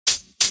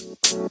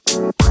Hello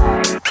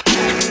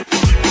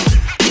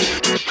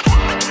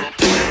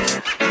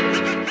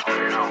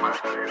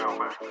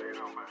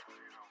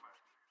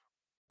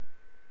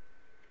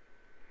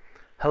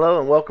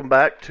and welcome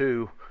back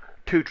to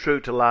Too True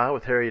to Lie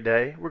with Harry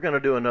Day. We're going to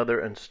do another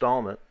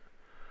installment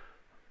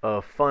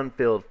of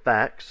fun-filled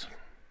facts.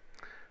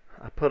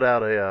 I put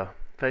out a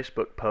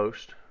Facebook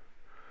post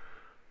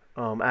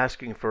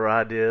asking for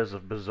ideas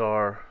of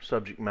bizarre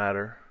subject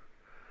matter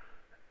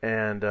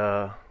and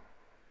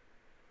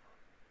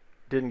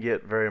didn't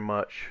get very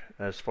much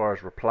as far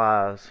as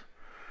replies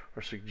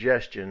or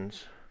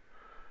suggestions,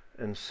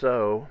 and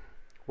so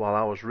while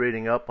I was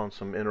reading up on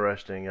some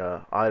interesting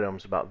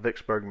items about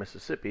Vicksburg,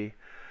 Mississippi,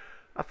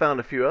 I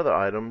found a few other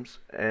items,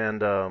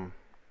 and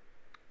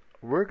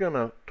we're going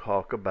to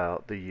talk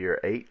about the year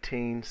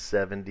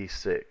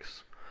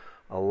 1876.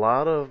 A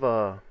lot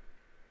of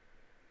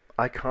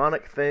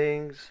iconic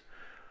things,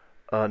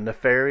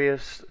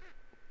 nefarious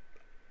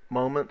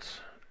moments,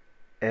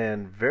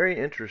 and very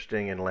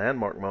interesting and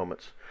landmark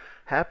moments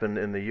happened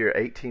in the year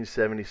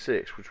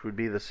 1876, which would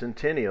be the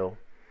centennial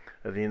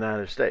of the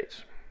United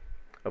States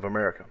of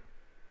America.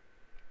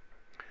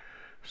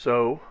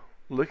 So,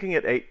 looking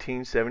at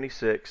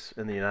 1876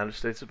 in the United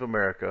States of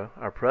America,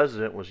 our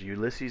president was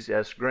Ulysses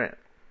S. Grant.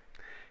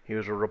 He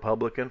was a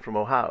Republican from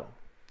Ohio,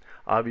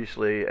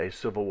 obviously a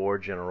Civil War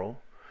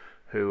general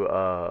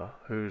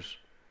whose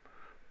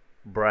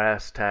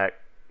brash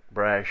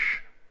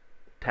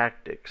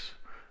tactics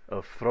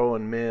of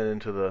throwing men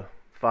into the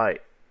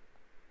fight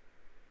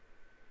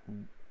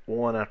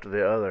one after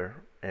the other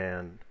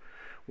and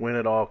win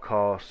at all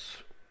costs,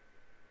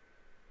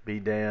 be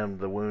damned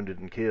the wounded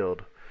and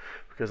killed,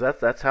 because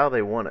that's how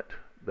they won it.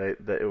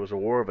 It was a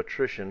war of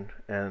attrition,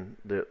 and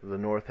the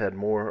North had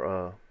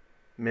more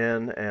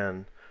men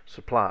and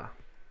supply.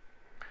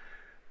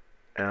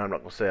 And I'm not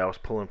going to say I was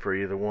pulling for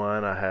either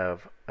one. I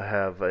have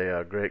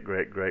a great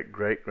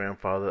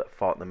grandfather that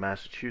fought in the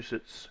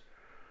Massachusetts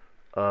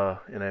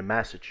in a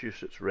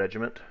Massachusetts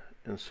regiment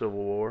in Civil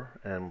War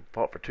and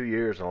fought for 2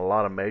 years in a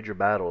lot of major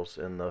battles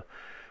in the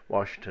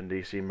Washington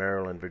D.C.,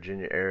 Maryland,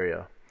 Virginia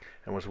area,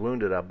 and was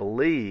wounded, I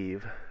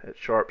believe, at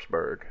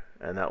Sharpsburg,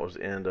 and that was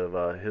the end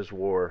of his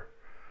war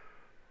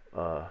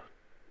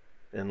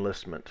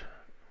enlistment.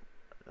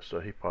 So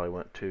he probably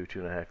went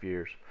 2.5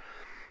 years.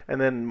 And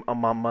then on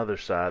my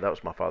mother's side, that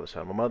was my father's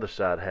side. My mother's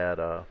side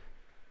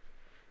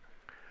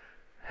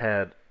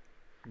had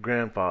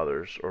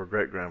grandfathers or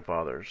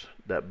great-grandfathers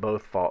that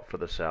both fought for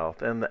the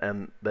South,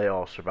 and they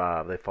all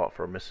survived. They fought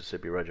for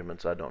Mississippi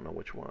regiments. I don't know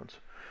which ones.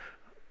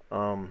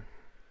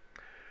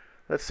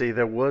 Let's see,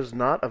 there was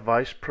not a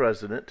vice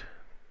president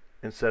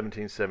in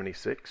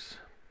 1776,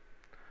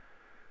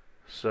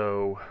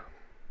 so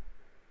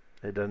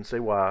it doesn't say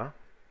why.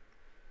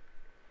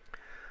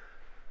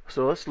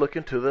 So let's look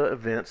into the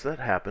events that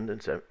happened in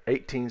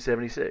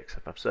 1876.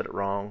 If I've said it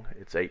wrong,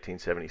 it's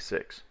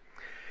 1876.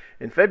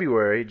 In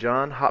February,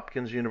 Johns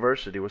Hopkins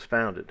University was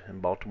founded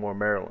in Baltimore,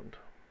 Maryland.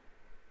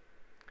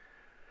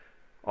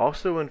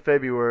 Also in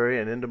February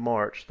and into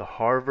March, the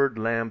Harvard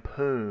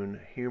Lampoon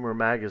humor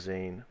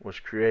magazine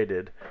was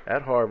created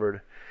at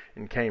Harvard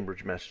in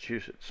Cambridge,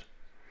 Massachusetts.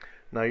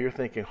 Now you're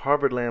thinking,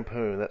 Harvard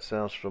Lampoon, that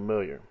sounds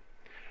familiar.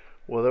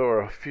 Well, there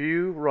were a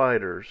few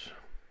writers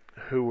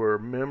who were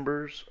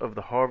members of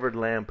the Harvard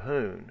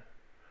Lampoon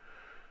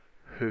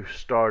who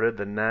started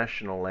the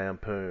National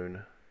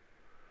Lampoon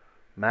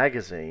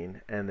magazine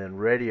and then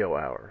Radio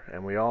Hour,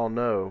 and we all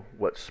know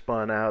what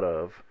spun out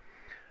of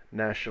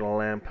National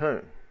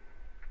Lampoon.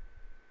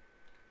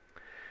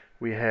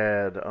 We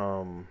had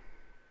the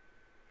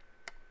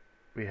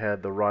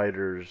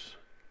writers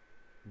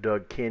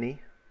Doug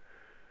Kinney,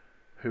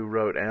 who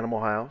wrote Animal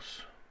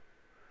House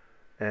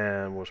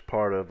and was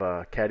part of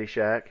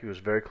Caddyshack. He was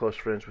very close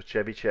friends with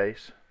Chevy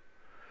Chase.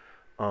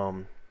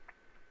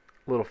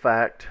 Little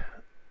fact,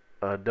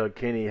 Doug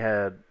Kinney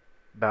had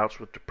bouts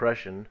with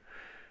depression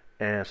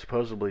and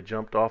supposedly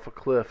jumped off a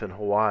cliff in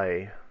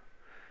Hawaii.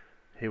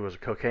 He was a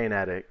cocaine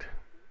addict,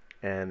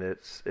 and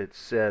it's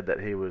said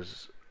that he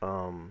was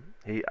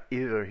he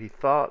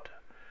thought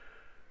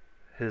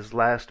his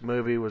last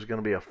movie was going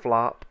to be a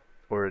flop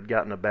or had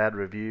gotten a bad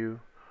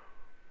review,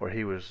 or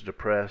he was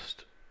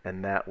depressed,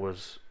 and that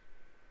was,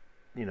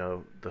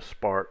 the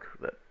spark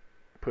that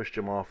pushed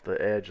him off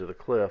the edge of the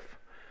cliff.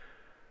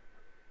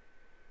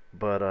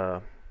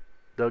 But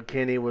Doug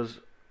Kinney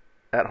was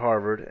at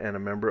Harvard and a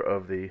member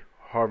of the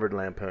Harvard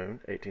Lampoon.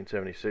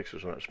 1876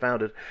 was when it was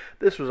founded.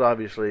 This was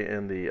obviously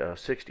in the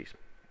 60s.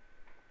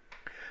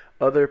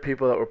 Other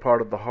people that were part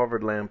of the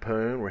Harvard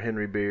Lampoon were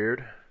Henry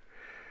Beard.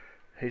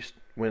 He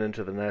went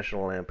into the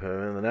National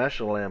Lampoon, and the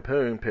National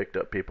Lampoon picked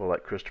up people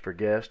like Christopher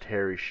Guest,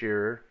 Harry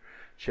Shearer,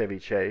 Chevy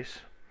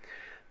Chase.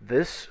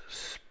 This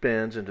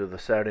spins into the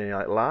Saturday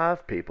Night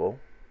Live people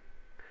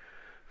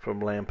from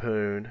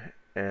Lampoon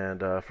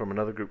and from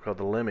another group called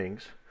the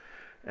Lemmings.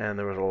 And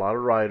there was a lot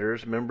of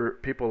writers. Remember,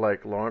 people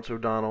like Lawrence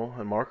O'Donnell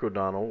and Mark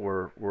O'Donnell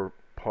were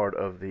part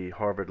of the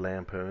Harvard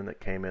Lampoon that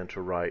came in to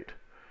write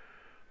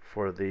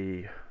for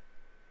the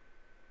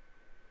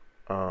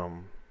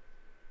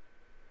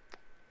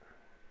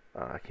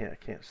I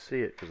can't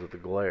see it because of the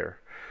glare.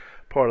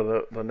 Part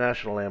of the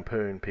National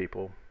Lampoon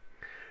people,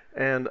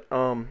 and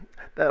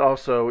that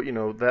also,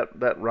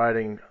 that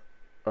writing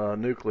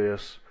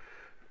nucleus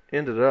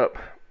ended up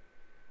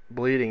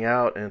bleeding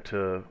out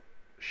into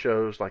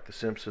shows like The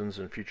Simpsons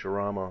and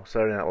Futurama,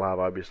 Saturday Night Live,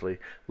 obviously,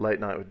 Late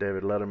Night with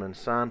David Letterman,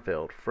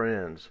 Seinfeld,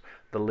 Friends,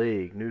 The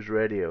League, News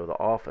Radio, The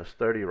Office,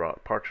 30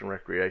 Rock, Parks and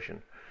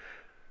Recreation.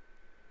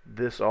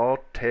 This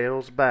all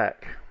tails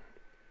back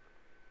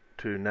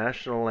to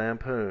National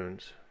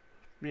Lampoon's,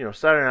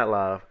 Saturday Night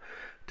Live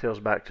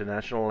tails back to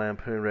National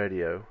Lampoon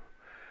Radio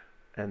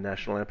and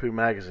National Lampoon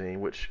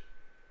Magazine, which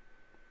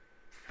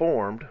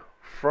formed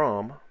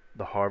from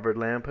the Harvard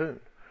Lampoon,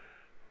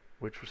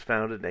 which was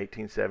founded in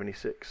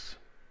 1876.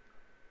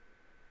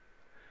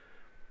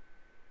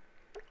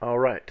 All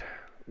right,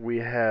 we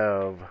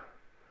have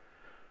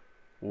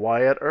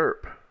Wyatt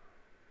Earp,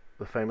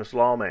 the famous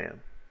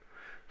lawman,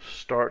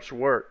 starts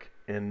work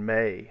in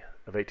May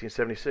of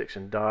 1876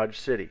 in Dodge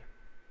City.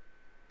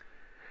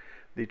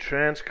 The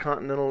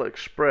Transcontinental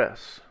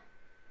Express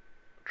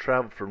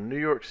traveled from New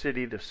York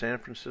City to San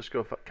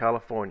Francisco,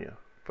 California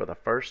for the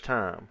first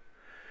time,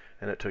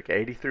 and it took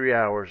 83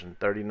 hours and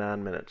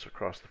 39 minutes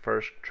across the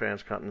first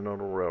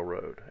Transcontinental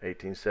Railroad,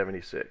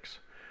 1876.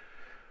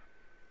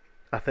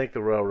 I think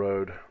the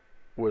railroad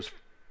was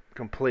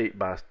complete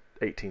by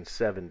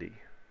 1870,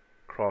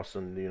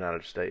 crossing the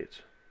United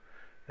States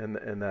in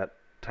that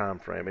time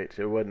frame. It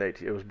wasn't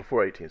 18, it was before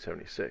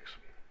 1876.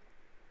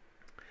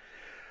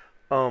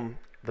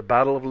 The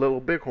Battle of Little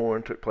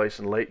Bighorn took place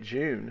in late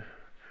June,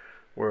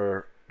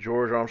 where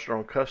George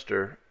Armstrong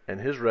Custer and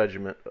his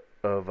regiment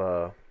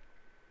of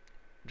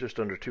just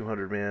under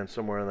 200 men,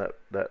 somewhere in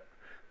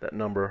that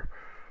number,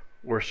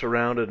 were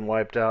surrounded and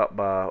wiped out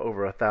by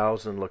over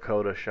 1,000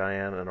 Lakota,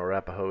 Cheyenne, and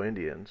Arapaho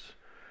Indians,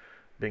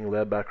 being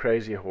led by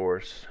Crazy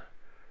Horse,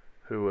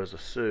 who was a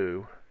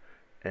Sioux,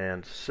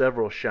 and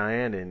several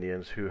Cheyenne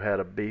Indians who had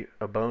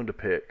a bone to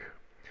pick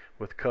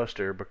with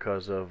Custer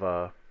because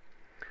of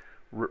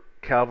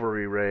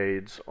cavalry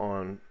raids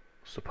on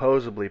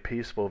supposedly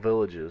peaceful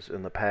villages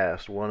in the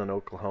past, one in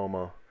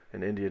Oklahoma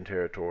in Indian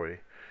Territory,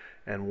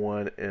 and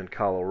one in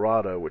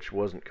Colorado, which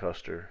wasn't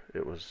Custer.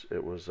 It was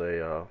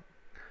a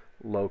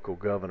local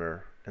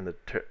governor in the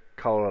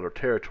Colorado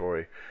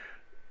Territory,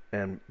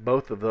 and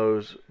both of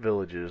those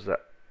villages that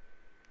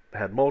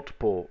had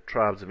multiple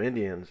tribes of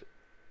Indians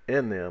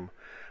in them,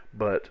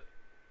 but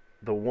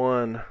the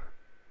one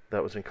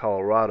that was in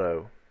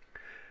Colorado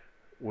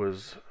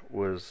was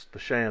the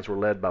Cheyennes were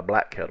led by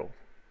Black Kettle,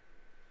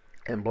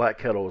 and Black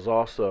Kettle was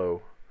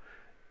also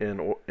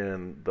in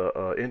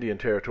the Indian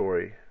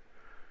Territory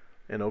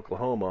in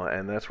Oklahoma,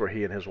 and that's where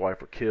he and his wife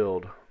were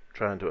killed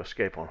trying to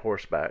escape on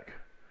horseback.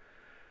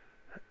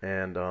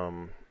 And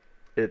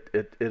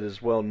it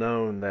is well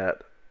known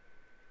that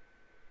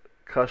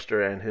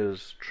Custer and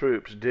his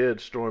troops did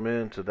storm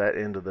into that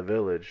end of the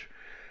village,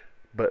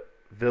 but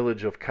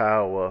village of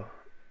Kiowa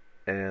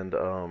and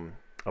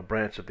a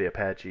branch of the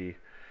Apache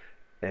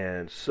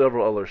and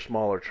several other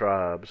smaller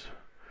tribes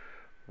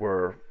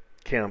were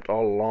camped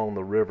all along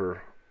the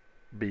river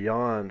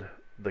beyond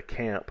the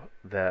camp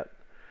that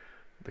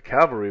the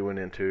cavalry went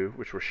into,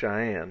 which were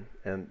Cheyenne.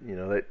 And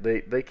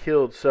they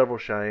killed several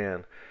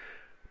Cheyenne,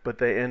 but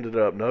they ended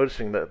up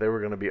noticing that they were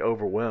going to be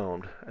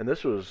overwhelmed. And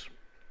this was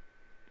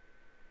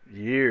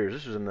years.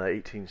 This was in the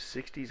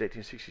 1860s,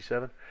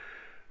 1867.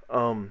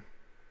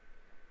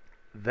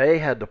 They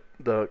had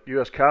the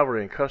U.S.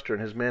 cavalry and Custer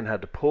and his men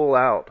had to pull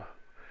out,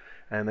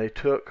 and they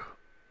took,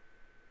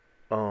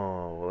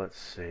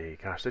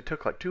 they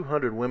took like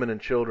 200 women and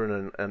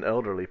children and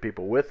elderly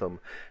people with them,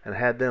 and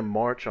had them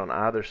march on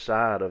either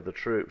side of the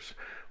troops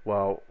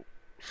while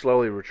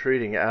slowly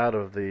retreating out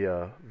of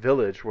the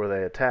village where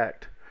they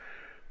attacked,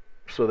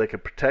 so they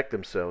could protect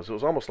themselves. It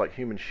was almost like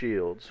human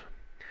shields.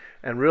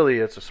 And really,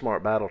 it's a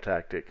smart battle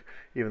tactic,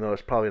 even though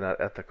it's probably not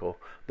ethical.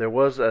 There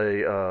was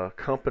a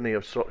company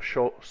of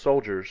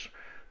soldiers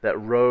that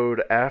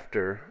rode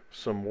after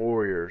some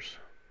warriors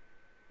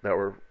that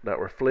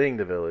were fleeing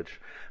the village,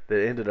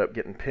 that ended up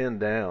getting pinned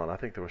down. I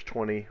think there was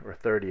 20 or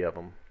 30 of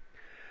them,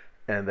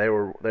 and they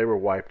were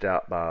wiped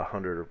out by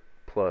 100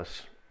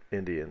 plus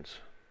Indians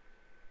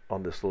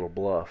on this little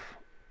bluff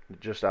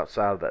just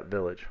outside of that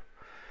village.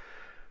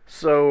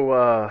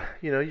 So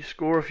you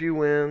score a few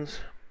wins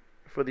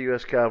for the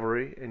U.S.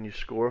 cavalry, and you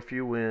score a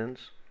few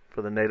wins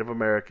for the Native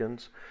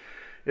Americans.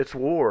 It's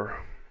war.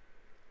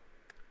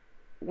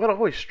 What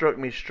always struck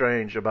me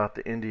strange about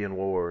the Indian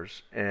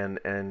Wars and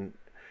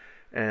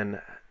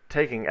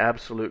taking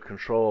absolute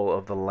control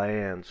of the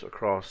lands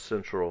across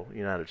central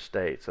United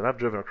States, and I've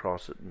driven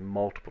across it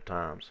multiple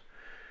times,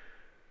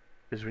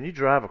 is when you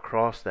drive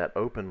across that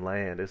open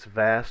land, it's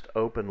vast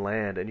open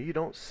land, and you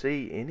don't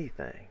see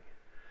anything.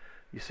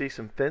 You see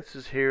some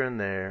fences here and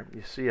there.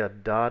 You see a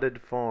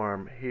dotted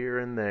farm here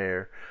and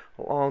there.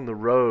 Along the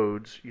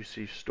roads, you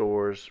see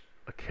stores,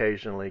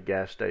 occasionally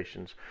gas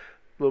stations,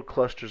 little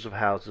clusters of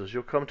houses.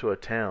 You'll come to a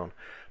town,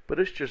 but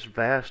it's just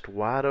vast,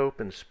 wide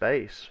open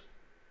space.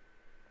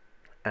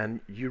 And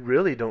you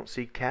really don't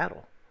see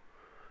cattle.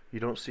 You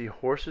don't see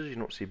horses, you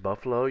don't see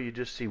buffalo, you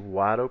just see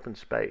wide open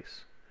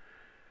space.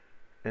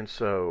 And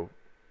so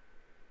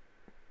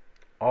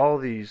all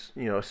these,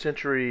 a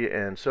century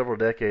and several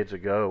decades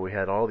ago, we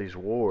had all these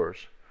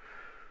wars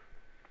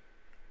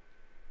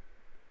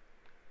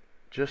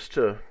just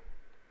to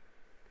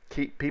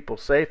keep people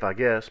safe, I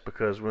guess,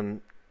 because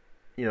when,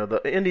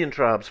 the Indian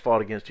tribes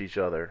fought against each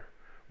other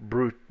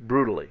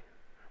brutally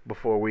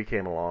before we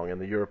came along,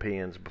 and the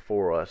Europeans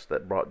before us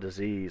that brought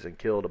disease and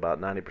killed about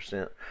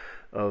 90%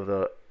 of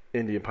the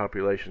Indian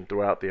population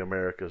throughout the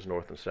Americas,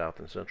 North and South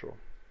and Central.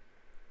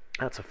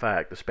 That's a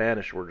fact. The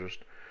Spanish were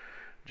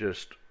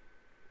just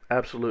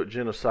absolute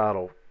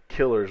genocidal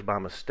killers by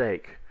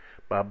mistake,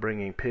 by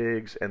bringing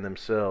pigs and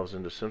themselves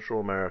into Central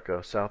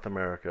America, South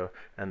America,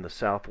 and the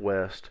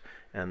Southwest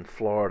and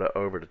Florida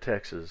over to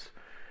Texas.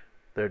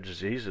 Their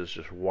diseases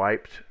just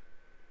wiped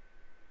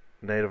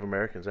Native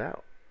Americans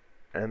out,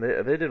 and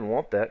they didn't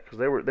want that, because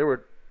they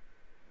were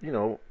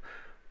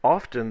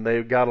often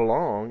they got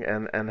along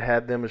and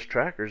had them as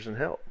trackers and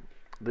help.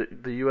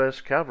 The U.S.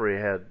 cavalry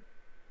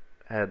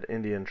had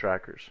Indian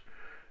trackers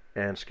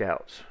and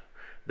scouts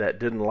that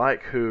didn't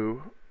like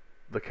who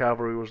the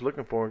cavalry was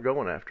looking for and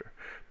going after,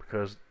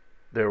 because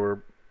there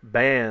were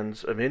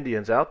bands of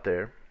Indians out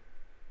there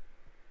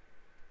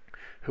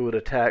who would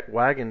attack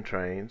wagon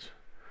trains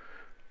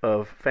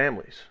of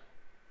families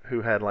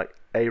who had like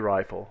a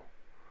rifle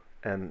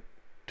and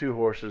 2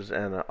 horses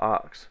and an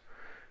ox,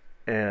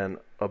 and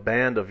a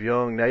band of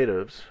young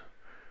natives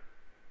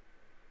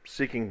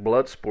seeking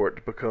blood sport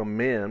to become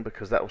men,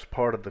 because that was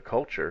part of the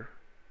culture,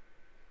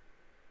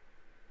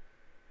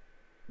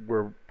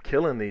 were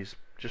killing these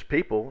just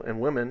people and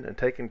women and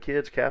taking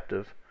kids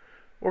captive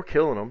or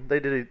killing them. They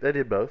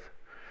did both.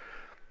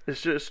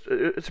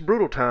 It's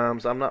brutal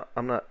times. I'm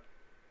not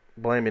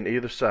blaming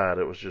either side.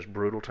 It was just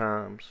brutal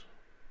times,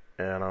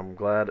 and I'm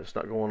glad it's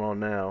not going on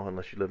now,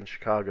 unless you live in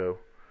Chicago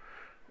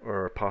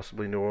or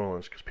possibly New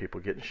Orleans, because people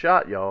are getting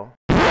shot, y'all.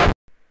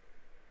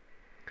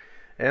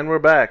 And we're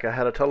back. I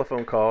had a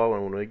telephone call,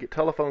 and when we get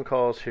telephone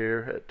calls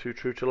here at Too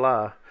True to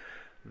Lie,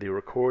 the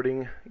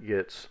recording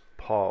gets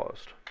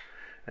paused.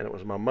 And it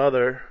was my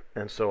mother,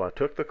 and so I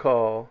took the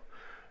call,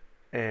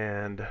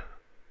 and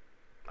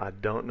I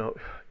don't know.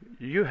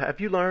 Have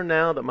you learned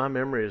now that my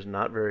memory is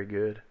not very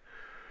good?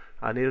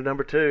 I need a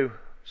number 2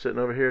 sitting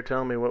over here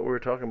telling me what we were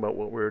talking about,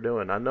 what we were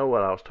doing. I know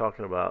what I was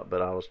talking about,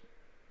 but I was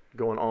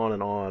going on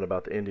and on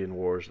about the Indian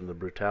Wars and the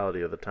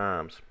brutality of the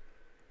times.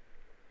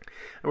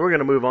 And we're going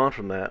to move on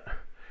from that,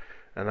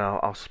 and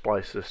I'll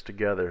splice this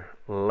together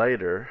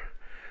later.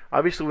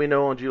 Obviously, we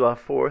know on July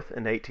 4th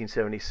in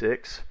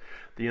 1876,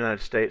 the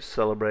United States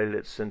celebrated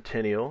its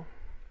centennial.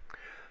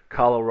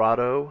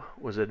 Colorado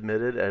was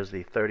admitted as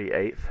the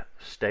 38th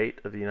state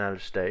of the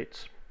United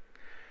States.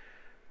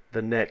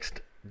 The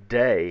next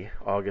day,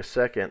 August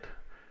 2nd,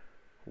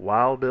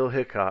 Wild Bill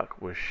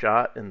Hickok was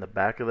shot in the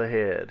back of the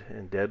head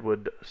in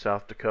Deadwood,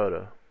 South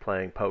Dakota,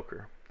 playing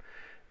poker,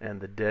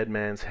 and the dead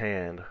man's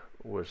hand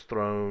was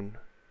thrown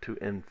to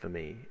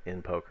infamy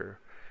in poker,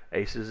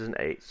 aces and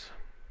eights,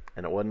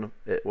 and it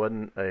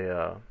wasn't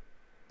a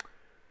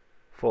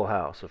full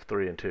house of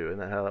 3 and 2. Isn't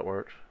that how that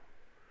works?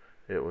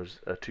 It was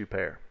a 2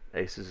 pair,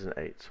 aces and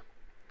eights.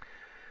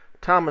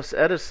 Thomas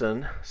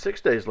Edison,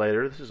 6 days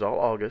later, this is all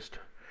August,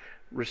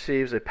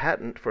 receives a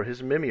patent for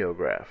his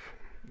mimeograph.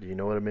 Do you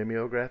know what a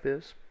mimeograph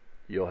is?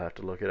 You'll have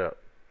to look it up.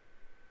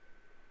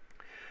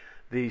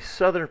 The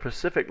Southern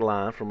Pacific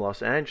line from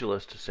Los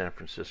Angeles to San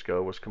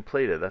Francisco was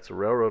completed. That's a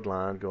railroad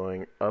line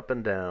going up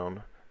and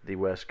down the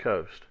West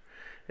Coast.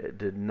 It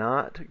did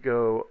not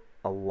go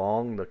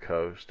along the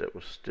coast. It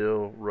was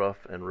still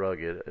rough and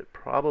rugged. It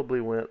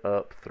probably went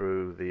up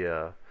through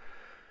the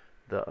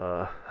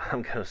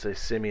I'm going to say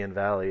Simeon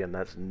Valley, and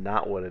that's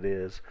not what it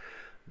is.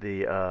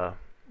 The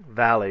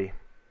valley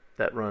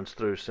that runs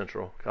through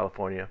Central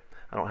California.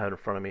 I don't have it in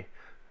front of me.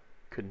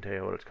 Couldn't tell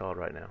you what it's called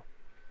right now.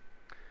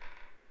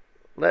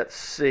 Let's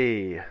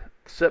see.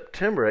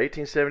 September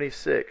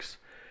 1876,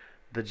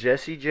 the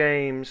Jesse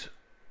James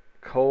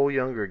Cole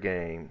Younger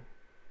gang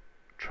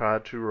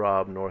tried to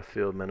rob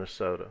Northfield,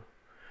 Minnesota.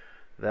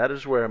 That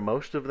is where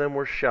most of them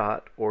were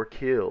shot or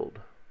killed,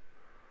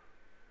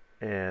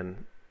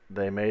 and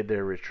they made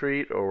their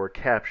retreat or were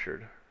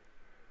captured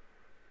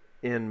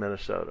in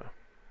Minnesota.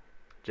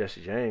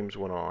 Jesse James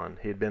went on.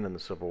 He had been in the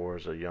Civil War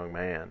as a young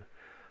man,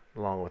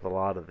 along with a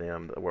lot of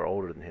them that were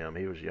older than him.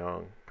 He was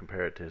young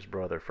compared to his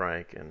brother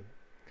Frank and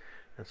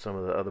some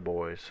of the other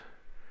boys.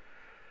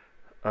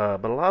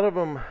 But a lot of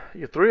them,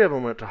 3 of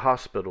them went to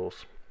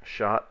hospitals,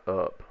 shot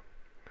up.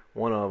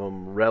 One of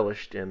them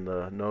relished in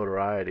the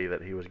notoriety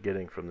that he was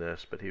getting from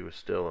this, but he was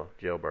still a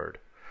jailbird.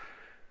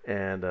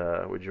 And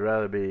would you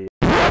rather be...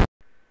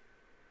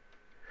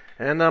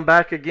 And I'm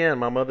back again.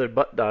 My mother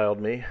butt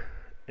dialed me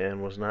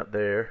and was not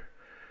there.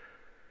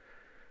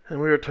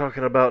 And we were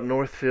talking about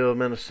Northfield,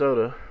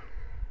 Minnesota.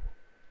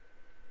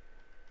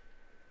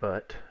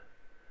 But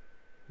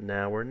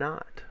now we're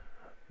not.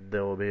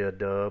 There will be a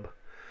dub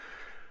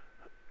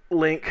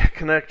link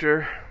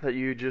connector that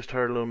you just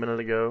heard a little minute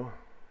ago.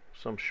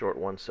 Some short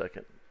 1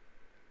 second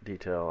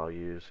detail I'll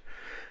use.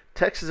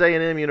 Texas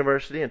A&M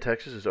University in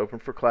Texas is open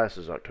for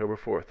classes October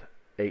 4th,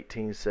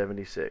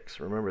 1876.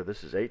 Remember, this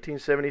is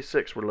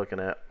 1876 we're looking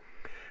at.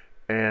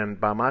 And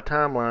by my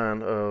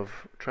timeline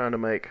of trying to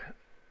make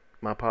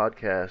my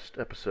podcast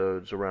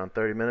episodes around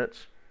 30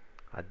 minutes,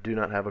 I do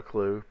not have a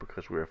clue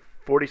because we're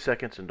 40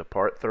 seconds into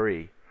part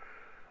 3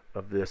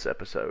 of this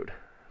episode.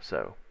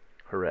 So,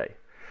 hooray.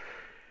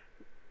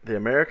 The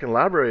American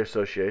Library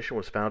Association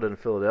was founded in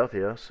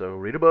Philadelphia, so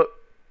read a book.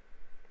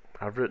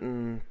 I've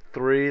written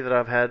 3 that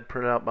I've had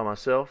printed out by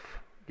myself.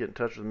 Get in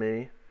touch with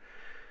me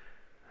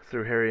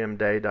through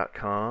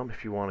harrymday.com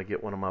if you want to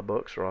get one of my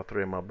books or all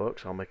 3 of my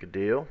books. I'll make a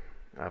deal.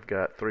 I've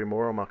got 3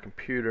 more on my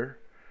computer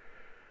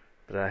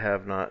that I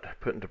have not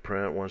put into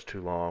print. One's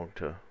too long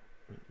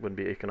wouldn't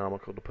be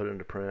economical to put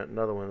into print.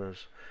 Another one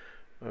is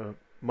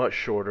much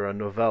shorter, a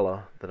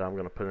novella that I'm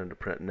going to put into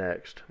print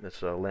next.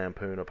 It's a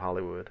Lampoon of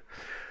Hollywood.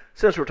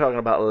 Since we're talking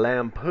about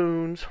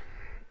lampoons,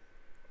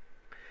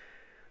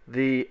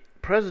 the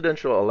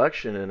presidential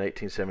election in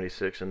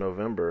 1876 in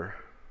November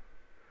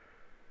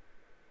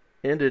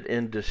ended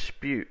in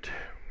dispute,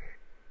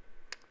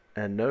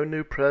 and no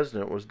new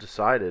president was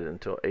decided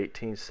until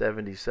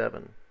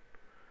 1877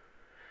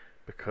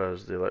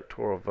 because the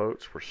electoral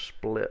votes were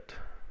split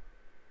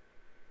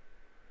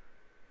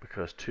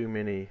because too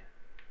many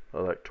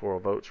electoral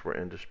votes were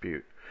in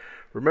dispute.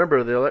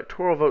 Remember, the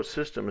electoral vote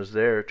system is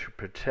there to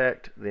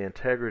protect the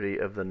integrity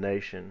of the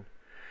nation.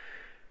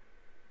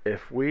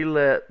 If we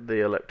let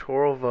the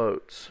electoral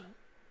votes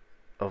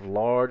of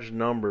large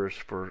numbers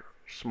for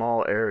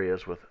small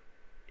areas with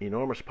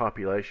enormous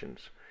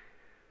populations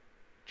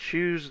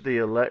choose the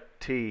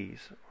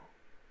electees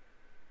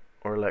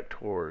or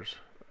electors,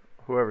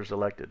 whoever's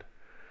elected,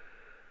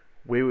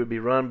 we would be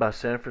run by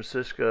San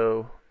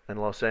Francisco and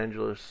Los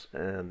Angeles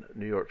and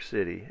New York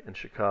City and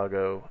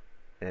Chicago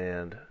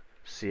and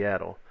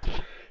Seattle.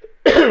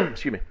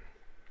 Excuse me.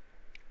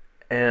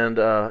 And,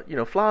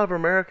 Flyover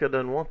America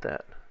doesn't want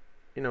that.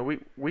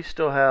 We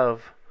still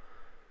have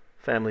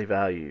family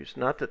values.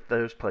 Not that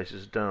those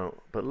places don't,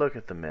 but look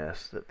at the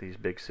mess that these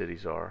big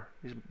cities are.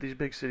 These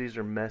big cities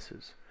are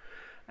messes.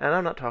 And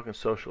I'm not talking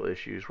social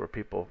issues where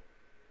people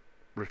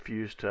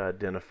refuse to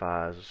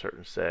identify as a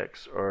certain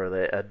sex or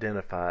they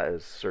identify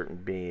as certain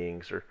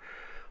beings or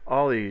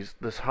all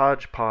this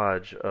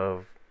hodgepodge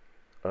of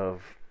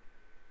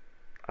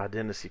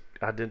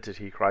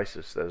identity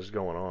crisis that is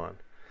going on.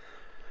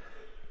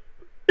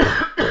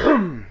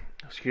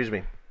 Excuse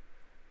me.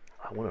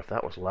 I wonder if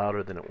that was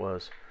louder than it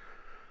was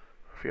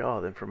for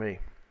y'all than for me.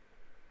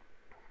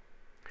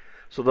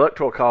 So the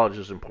Electoral College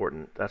is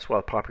important. That's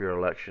why popular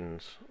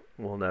elections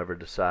will never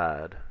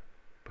decide,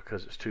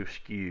 because it's too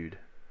skewed.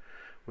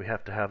 We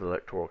have to have the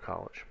Electoral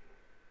College.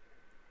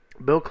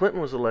 Bill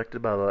Clinton was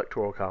elected by the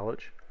Electoral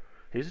College.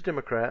 He's a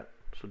Democrat,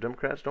 so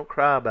Democrats don't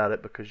cry about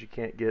it because you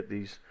can't get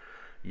these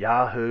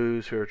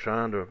yahoos who are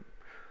trying to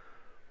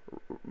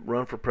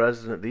run for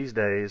president these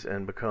days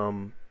and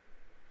become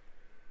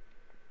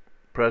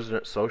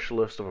President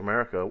Socialist of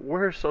America.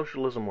 Where has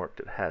socialism worked?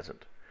 It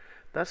hasn't.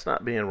 That's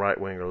not being right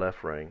wing or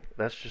left wing.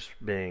 That's just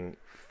being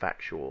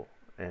factual.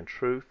 And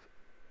truth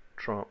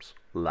trumps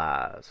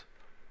lies.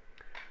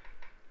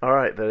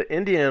 Alright, the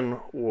Indian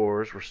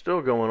Wars were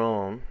still going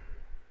on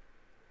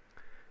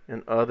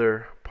in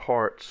other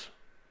parts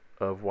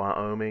of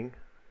Wyoming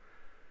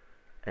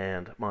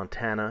and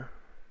Montana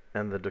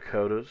and the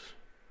Dakotas.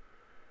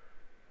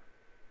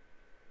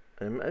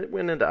 And it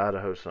went into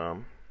Idaho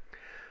some.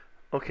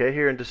 Okay,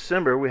 here in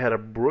December we had a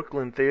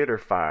Brooklyn theater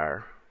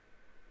fire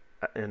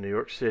in New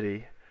York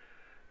City,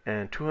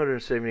 and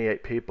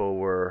 278 people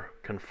were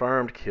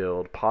confirmed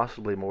killed,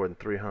 possibly more than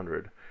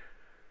 300.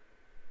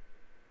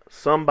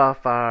 Some by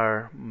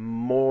fire,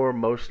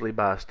 mostly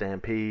by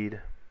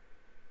stampede,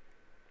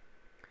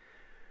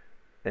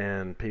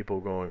 and people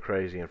going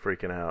crazy and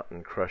freaking out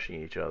and crushing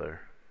each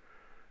other,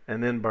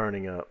 and then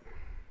burning up.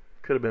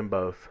 Could have been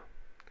both.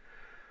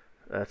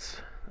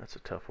 That's a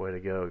tough way to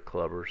go,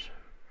 clubbers.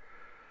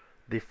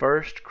 The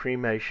first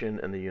cremation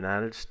in the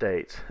United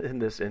States, isn't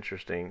this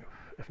interesting,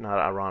 if not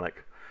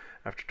ironic,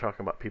 after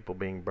talking about people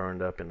being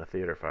burned up in a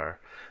theater fire.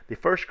 The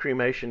first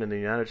cremation in the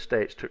United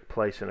States took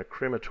place in a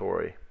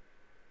crematory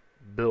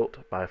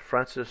built by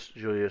Francis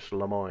Julius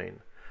Lemoyne.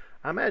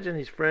 I imagine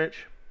he's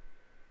French.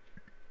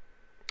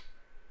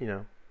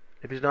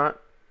 If he's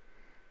not,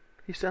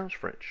 he sounds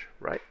French,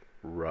 right?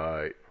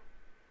 Right.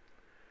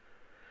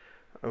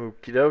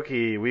 Okie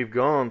dokie, we've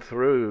gone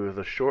through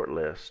the short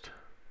list.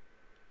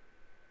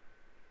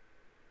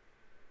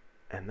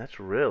 And that's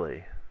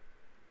really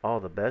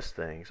all the best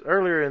things.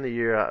 Earlier in the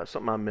year,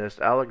 something I missed,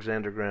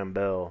 Alexander Graham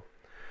Bell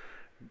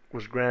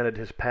was granted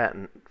his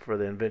patent for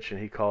the invention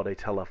he called a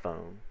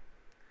telephone.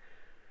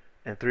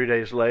 And 3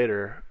 days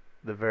later,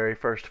 the very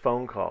first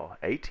phone call,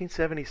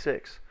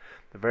 1876,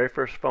 the very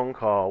first phone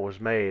call was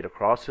made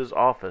across his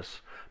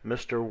office.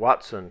 "Mr.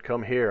 Watson,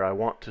 come here, I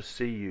want to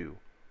see you,"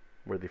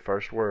 were the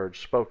first words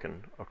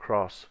spoken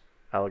across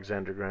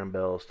Alexander Graham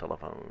Bell's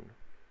telephone.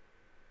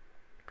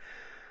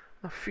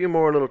 A few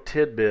more little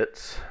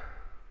tidbits.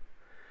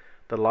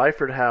 The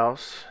Lyford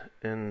House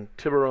in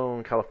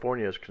Tiburon,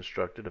 California is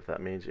constructed, if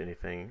that means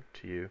anything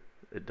to you.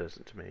 It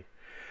doesn't to me.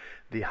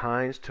 The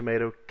Heinz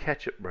tomato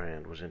ketchup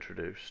brand was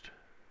introduced.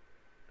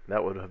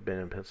 That would have been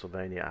in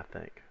Pennsylvania, I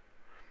think.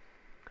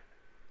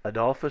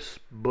 Adolphus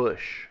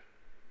Busch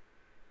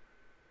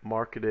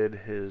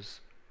marketed his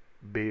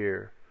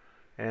beer,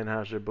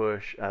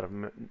 Anheuser-Busch, out of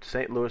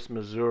St. Louis,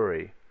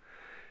 Missouri.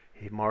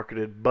 He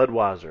marketed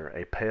Budweiser,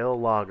 a pale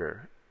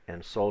lager,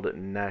 and sold it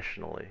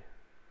nationally.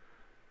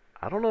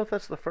 I don't know if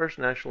that's the first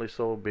nationally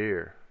sold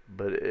beer,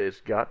 but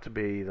it's got to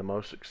be the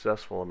most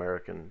successful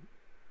American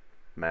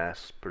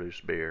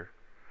mass-produced beer.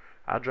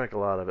 I drank a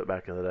lot of it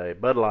back in the day.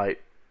 Bud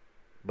Light.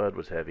 Bud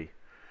was heavy.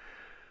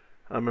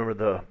 I remember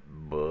the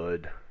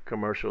Bud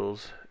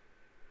commercials.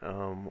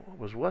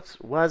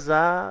 What's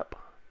up?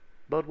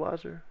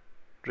 Budweiser?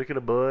 Drinking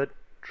a Bud?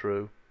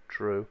 True.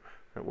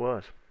 It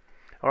was.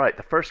 Alright,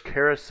 the first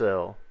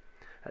carousel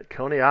at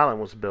Coney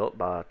Island was built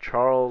by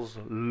Charles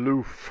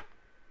Looff,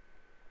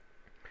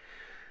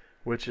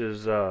 which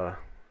is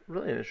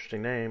really an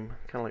interesting name,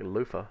 kind of like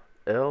loofah.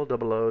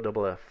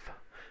 L-O-O-F-F.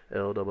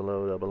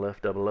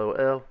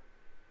 L-O-O-F-F-O-O-L.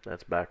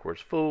 That's backwards.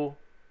 Fool.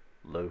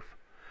 Loof.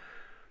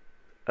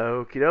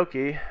 Okie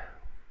dokie.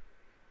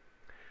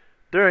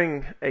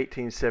 During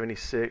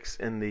 1876,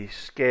 in the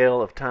scale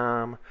of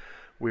time,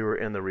 we were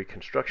in the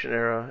Reconstruction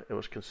era. It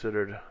was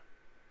considered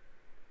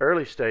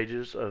early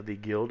stages of the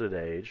Gilded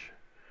Age.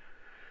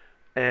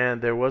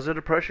 And there was a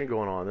depression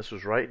going on. This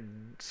was right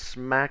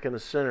smack in the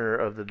center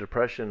of the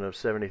depression of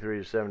 73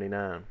 to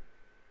 79.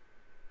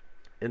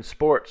 In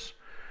sports,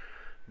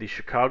 the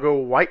Chicago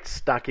White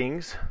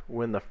Stockings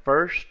win the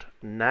first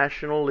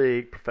National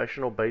League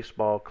Professional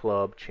Baseball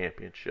Club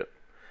championship.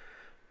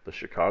 The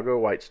Chicago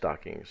White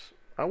Stockings.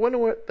 I wonder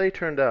what they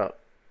turned out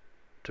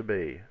to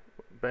be.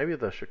 Maybe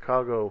the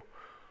Chicago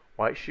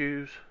White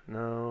Shoes?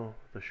 No.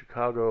 The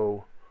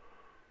Chicago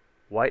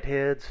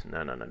Whiteheads?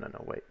 No.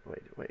 Wait.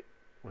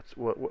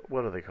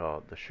 What are they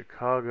called? The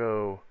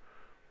Chicago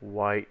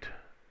White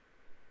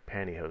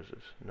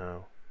Pantyhoses?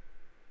 No.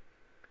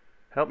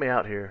 Help me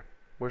out here.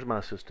 Where's my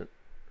assistant?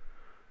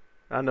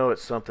 I know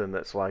it's something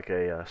that's like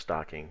a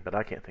stocking, but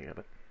I can't think of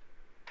it.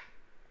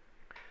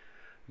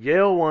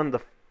 Yale won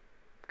the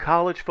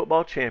college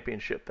football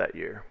championship that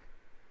year.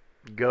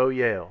 Go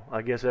Yale.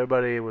 I guess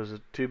everybody was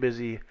too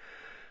busy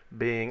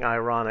being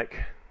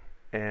ironic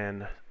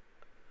and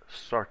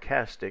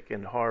sarcastic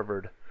in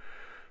Harvard,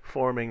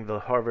 forming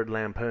the Harvard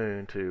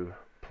Lampoon to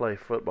play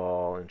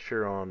football and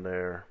cheer on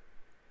their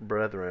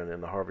brethren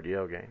in the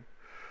Harvard-Yale game.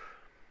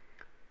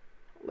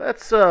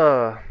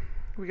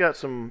 We got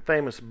some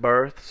famous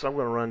births. I'm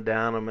going to run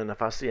down them, and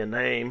if I see a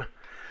name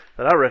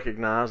that I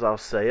recognize, I'll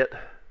say it.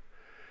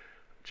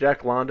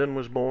 Jack London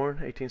was born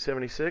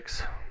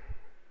 1876.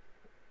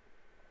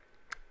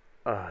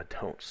 I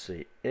don't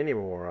see any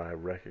more I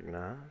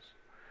recognize.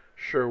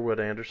 Sherwood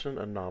Anderson,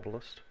 a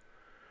novelist.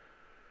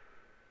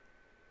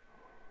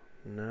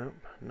 Nope,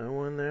 no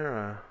one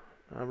there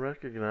I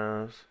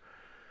recognize.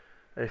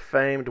 A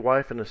famed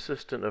wife and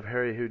assistant of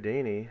Harry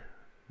Houdini,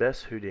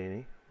 Bess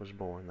Houdini, was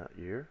born that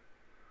year.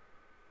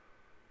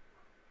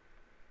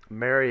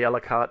 Mary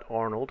Ellicott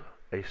Arnold,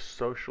 a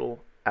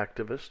social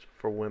activist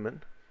for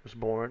women, was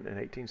born in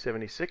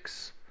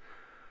 1876.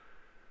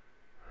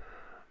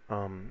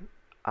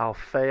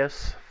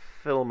 Alpheus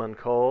Philemon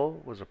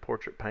Cole was a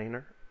portrait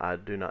painter. I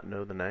do not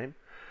know the name,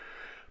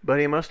 but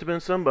he must have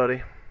been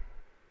somebody.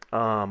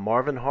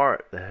 Marvin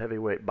Hart, the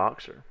heavyweight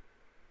boxer,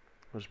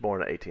 was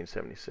born in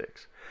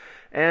 1876.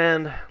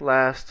 And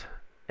last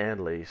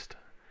and least,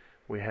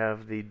 we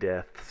have the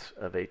deaths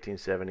of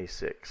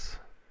 1876.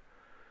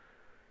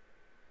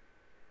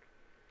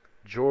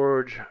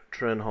 George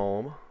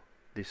Trenholm,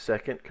 the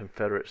second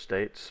Confederate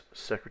States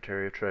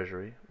Secretary of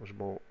Treasury,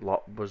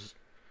 was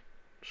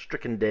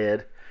stricken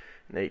dead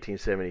in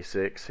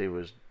 1876. He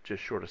was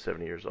just short of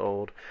 70 years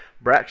old.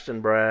 Braxton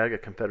Bragg, a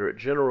Confederate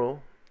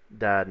general,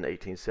 died in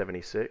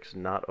 1876,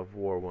 not of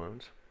war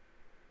wounds.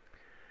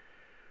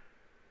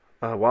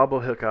 Wobble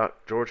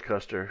Hickok, George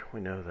Custer,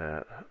 we know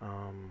that.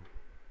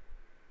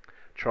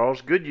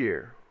 Charles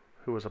Goodyear,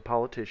 who was a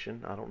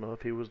politician, I don't know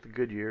if he was the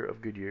Goodyear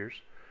of Goodyears,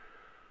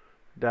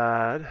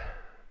 died.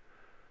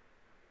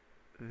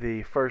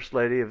 The First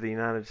Lady of the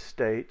United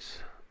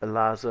States,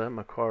 Eliza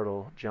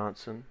McArdle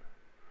Johnson,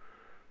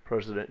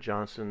 President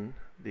Johnson,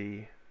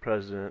 the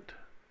president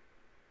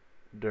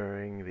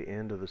during the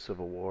end of the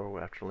Civil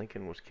War after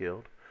Lincoln was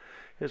killed.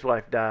 His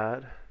wife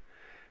died.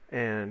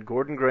 And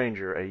Gordon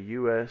Granger, a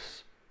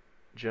U.S.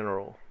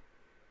 general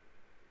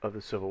of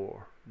the Civil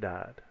War,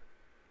 died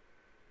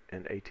in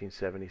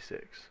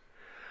 1876.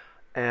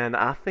 And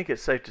I think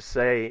it's safe to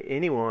say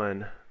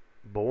anyone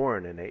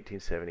born in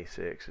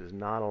 1876 is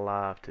not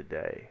alive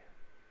today.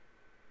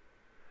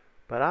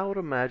 But I would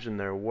imagine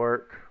their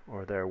work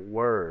or their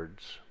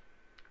words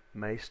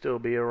may still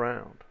be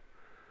around.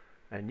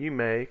 And you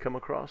may come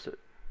across it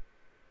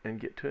and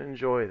get to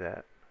enjoy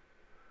that.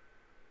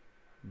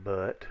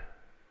 But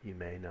you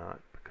may not,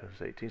 because because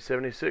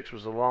 1876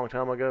 was a long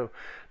time ago.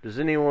 Does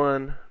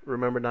anyone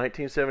remember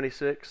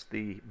 1976,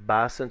 the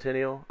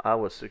bicentennial? I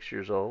was 6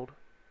 years old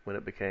when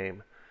it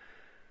became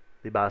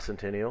the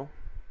bicentennial.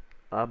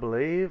 I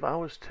believe I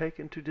was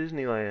taken to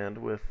Disneyland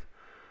with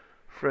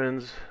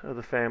friends of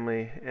the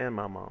family and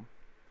my mom.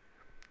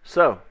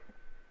 So,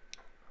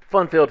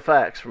 fun-filled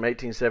facts from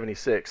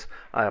 1876.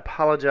 I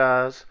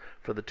apologize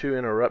for the 2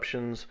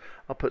 interruptions.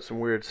 I'll put some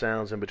weird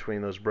sounds in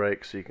between those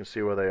breaks so you can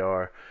see where they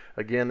are.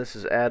 Again, this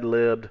is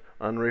ad-libbed,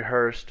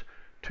 unrehearsed,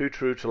 Too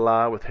True to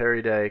Lie with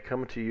Harry Day,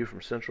 coming to you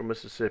from Central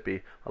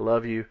Mississippi. I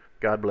love you.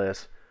 God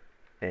bless.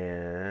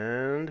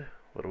 And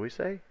what do we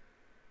say?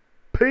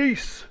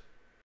 Peace!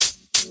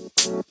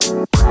 You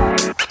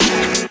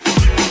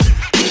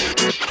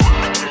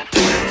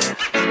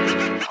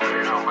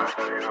know, man.